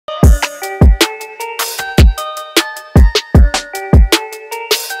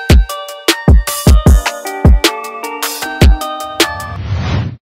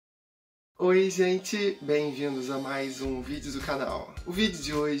gente, bem-vindos a mais um vídeo do canal. O vídeo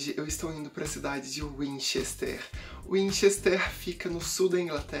de hoje eu estou indo para a cidade de Winchester. Winchester fica no sul da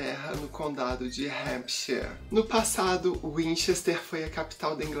Inglaterra, no condado de Hampshire. No passado, Winchester foi a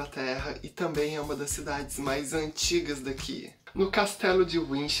capital da Inglaterra e também é uma das cidades mais antigas daqui. No castelo de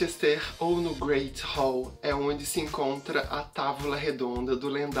Winchester, ou no Great Hall, é onde se encontra a távola redonda do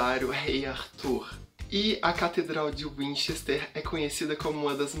lendário Rei Arthur. E a Catedral de Winchester é conhecida como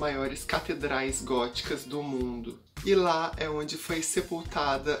uma das maiores catedrais góticas do mundo. E lá é onde foi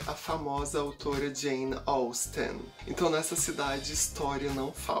sepultada a famosa autora Jane Austen. Então nessa cidade história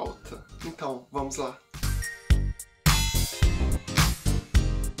não falta. Então, vamos lá!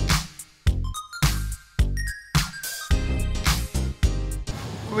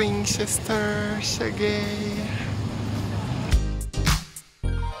 Winchester, cheguei!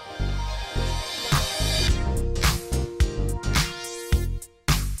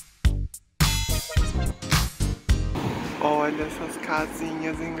 Olha essas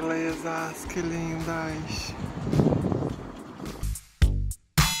casinhas inglesas, que lindas!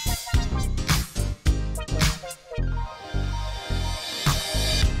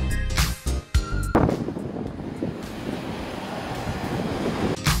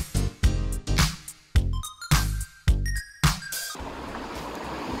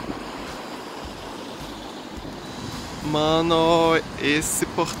 Mano, esse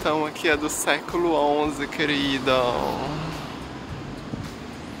portão aqui é do século XI, querida.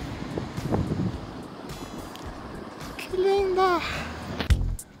 Que linda!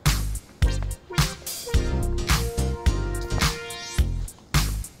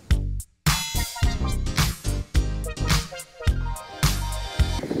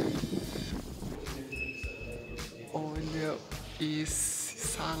 Olha esse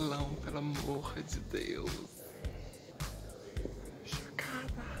salão, pelo amor de Deus.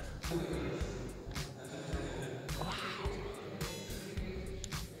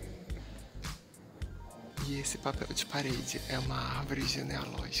 E esse papel de parede é uma árvore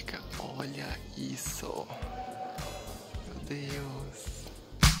genealógica. Olha isso! Meu Deus!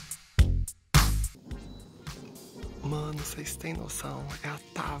 Mano, vocês têm noção? É a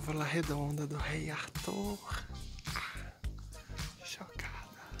távola redonda do Rei Arthur.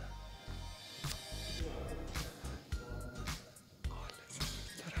 Chocada. Olha essas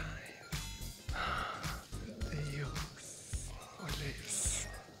vitrais. Meu Deus! Olha isso!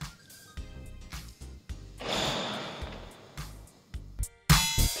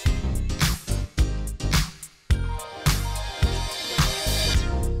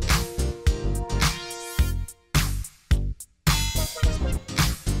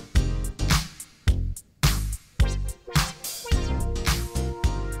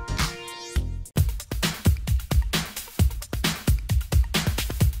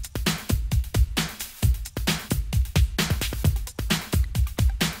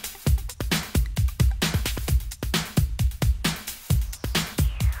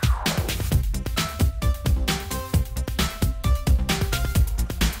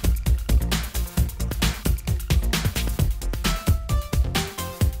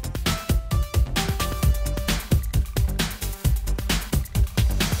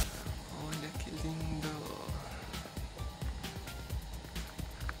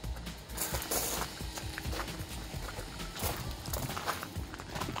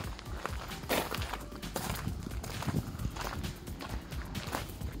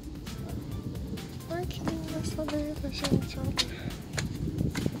 Essa letra, gente, olha.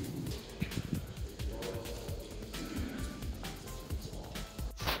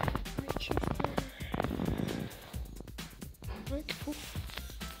 Ai, que fofo.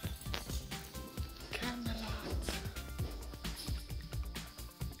 CANAL.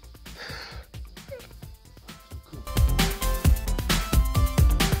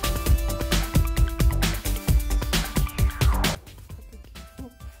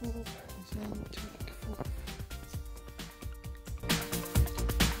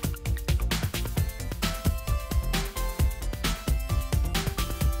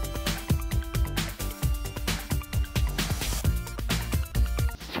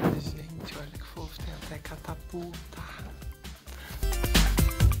 Catapulta.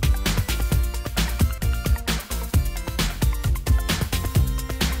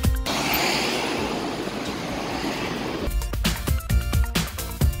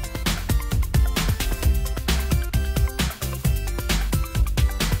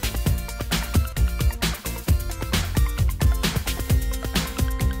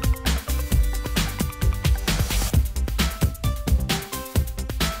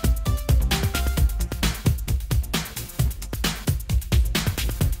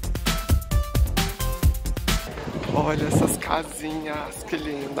 Olha essas casinhas, que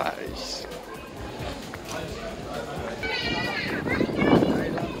lindas.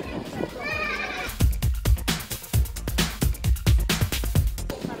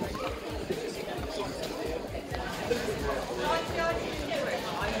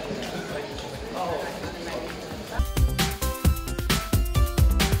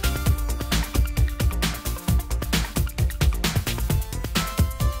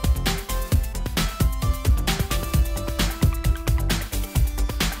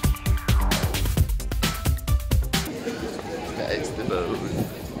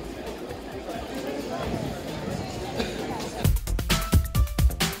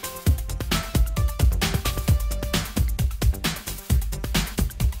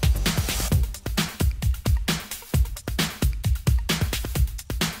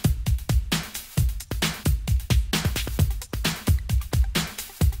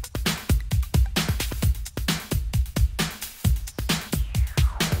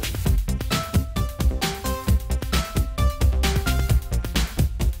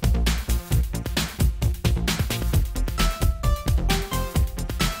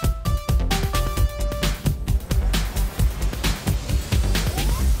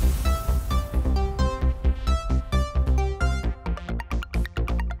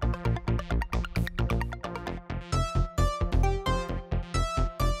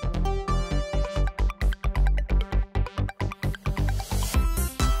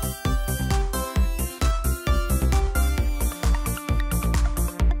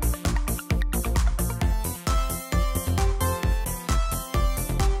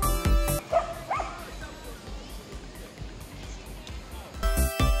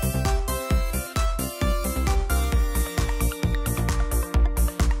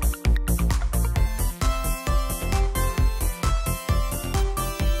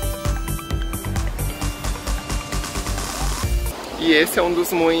 E esse é um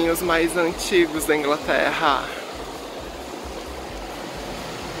dos moinhos mais antigos da Inglaterra.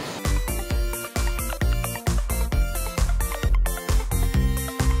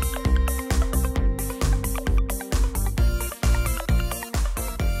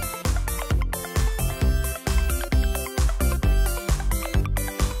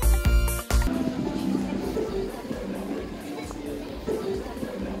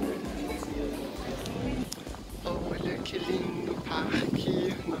 Que lindo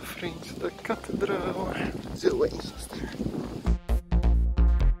parque na frente da Catedral de Winchester.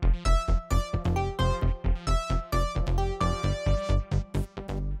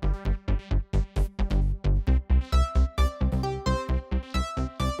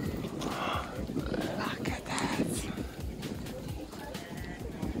 Look at that.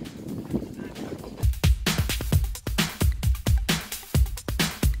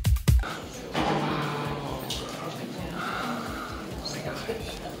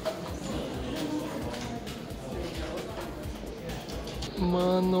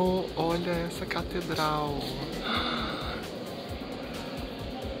 Mano, olha essa catedral.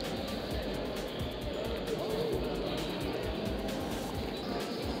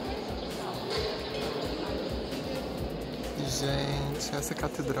 Gente, essa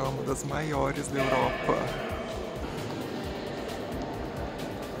catedral é uma das maiores da Europa.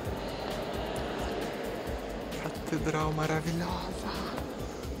 Catedral maravilhosa.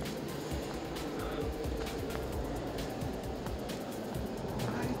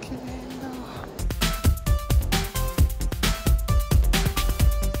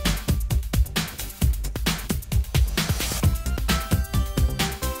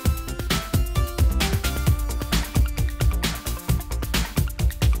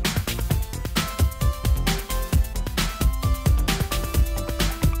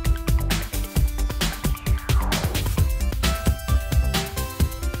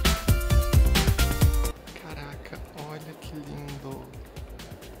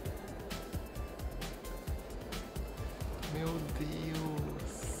 Meu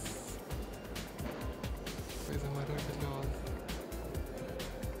Deus! Coisa maravilhosa.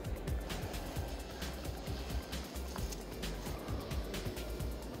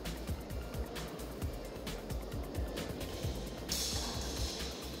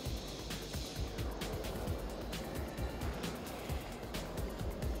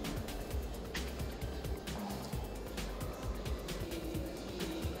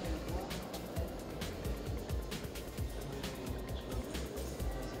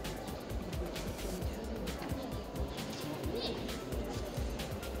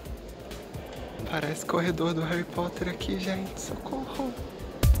 Parece corredor do Harry Potter aqui, gente. Socorro!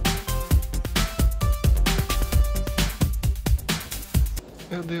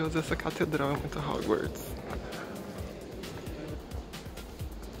 Meu Deus, essa catedral é muito Hogwarts.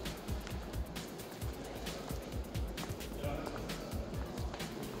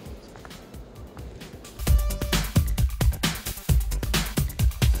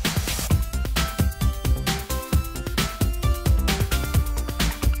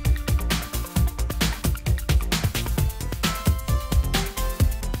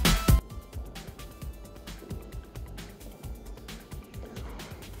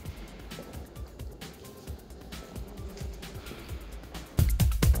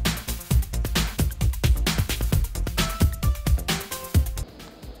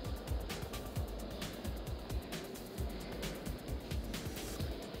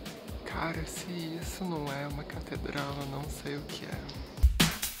 isso não é uma catedral, eu não sei o que é.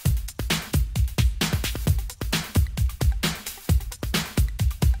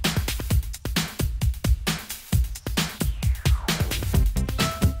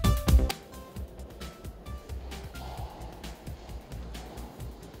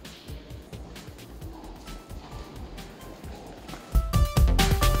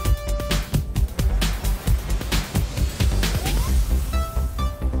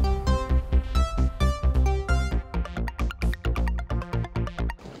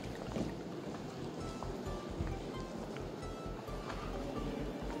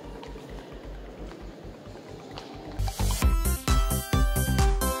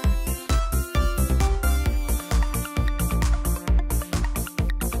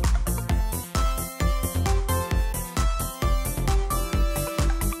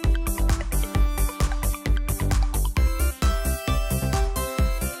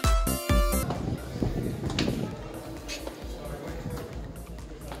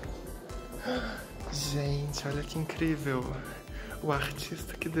 Gente, olha que incrível! O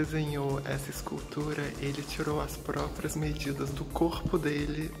artista que desenhou essa escultura, ele tirou as próprias medidas do corpo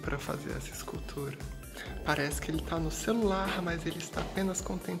dele para fazer essa escultura. Parece que ele está no celular, mas ele está apenas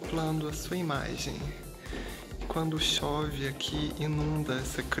contemplando a sua imagem. Quando chove aqui, inunda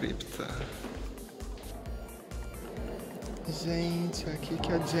essa cripta. Gente, aqui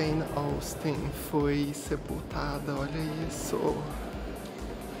que a Jane Austen foi sepultada, olha isso!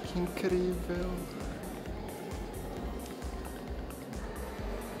 Que incrível!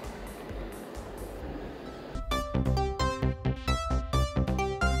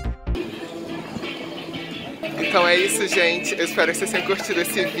 Então é isso, gente. Eu espero que vocês tenham curtido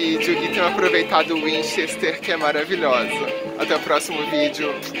esse vídeo e tenham aproveitado o Winchester, que é maravilhosa. Até o próximo vídeo.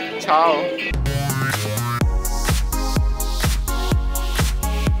 Tchau!